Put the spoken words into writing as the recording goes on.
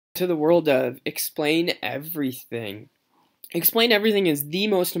to the world of Explain Everything. Explain Everything is the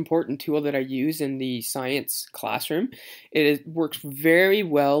most important tool that I use in the science classroom. Works very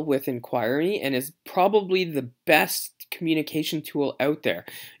well with inquiry and is probably the best communication tool out there.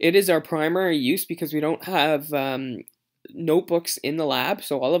 It is our primary use because we don't have notebooks in the lab,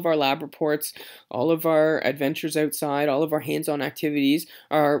 so all of our lab reports, all of our adventures outside, all of our hands-on activities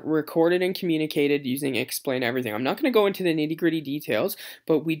are recorded and communicated using Explain Everything. I'm not going to go into the nitty-gritty details,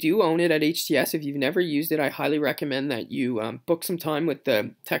 but we do own it at HTS. If you've never used it, I highly recommend that you book some time with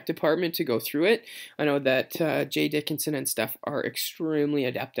the tech department to go through it. I know that Jay Dickinson and Steph are extremely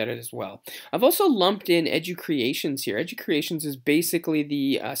adept at it as well. I've also lumped in Educreations here. Educreations is basically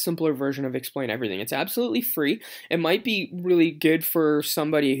the simpler version of Explain Everything. It's absolutely free. It might be really good for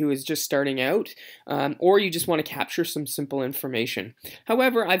somebody who is just starting out, or you just want to capture some simple information.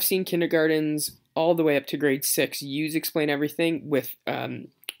 However, I've seen kindergartens all the way up to grade 6 use Explain Everything with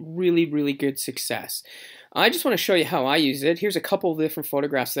really good success. I just want to show you how I use it. Here's a couple of different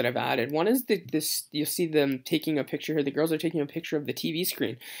photographs that I've added. One is this, you'll see them taking a picture here. The girls are taking a picture of the TV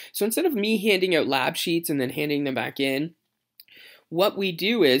screen. So instead of me handing out lab sheets and then handing them back in, what we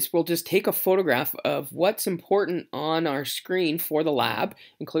do is we'll just take a photograph of what's important on our screen for the lab,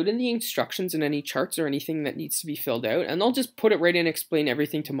 including the instructions and any charts or anything that needs to be filled out, and they'll just put it right in and Explain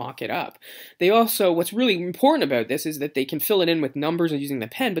Everything to mock it up. They also, what's really important about this is that they can fill it in with numbers and using the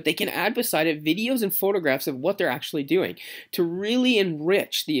pen, but they can add beside it videos and photographs of what they're actually doing to really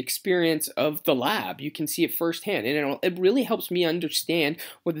enrich the experience of the lab. You can see it firsthand, and it really helps me understand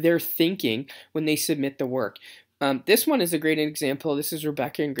what they're thinking when they submit the work. This one is a great example. This is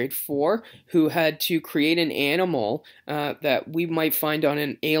Rebecca in grade 4 who had to create an animal that we might find on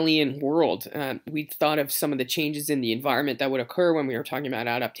an alien world. We thought of some of the changes in the environment that would occur when we were talking about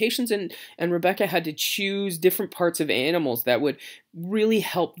adaptations, and Rebecca had to choose different parts of animals that would really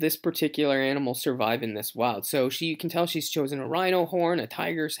help this particular animal survive in this wild. So you can tell she's chosen a rhino horn, a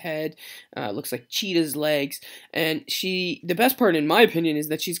tiger's head, looks like cheetah's legs, and the best part in my opinion is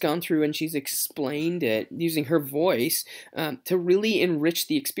that she's gone through and she's explained it using her voice to really enrich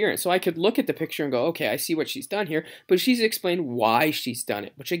the experience. So I could look at the picture and go, okay, I see what she's done here, but she's explained why she's done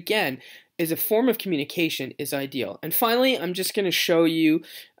it, which again is a form of communication is ideal. And finally, I'm just going to show you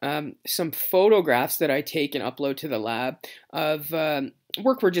some photographs that I take and upload to the lab of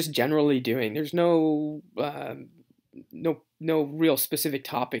work we're just generally doing. There's no real specific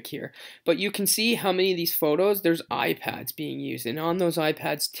topic here, but you can see how many of these photos, there's iPads being used, and on those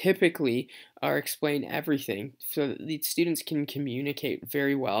iPads typically are Explain Everything so that the students can communicate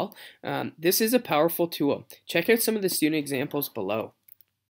very well. This is a powerful tool. Check out some of the student examples below.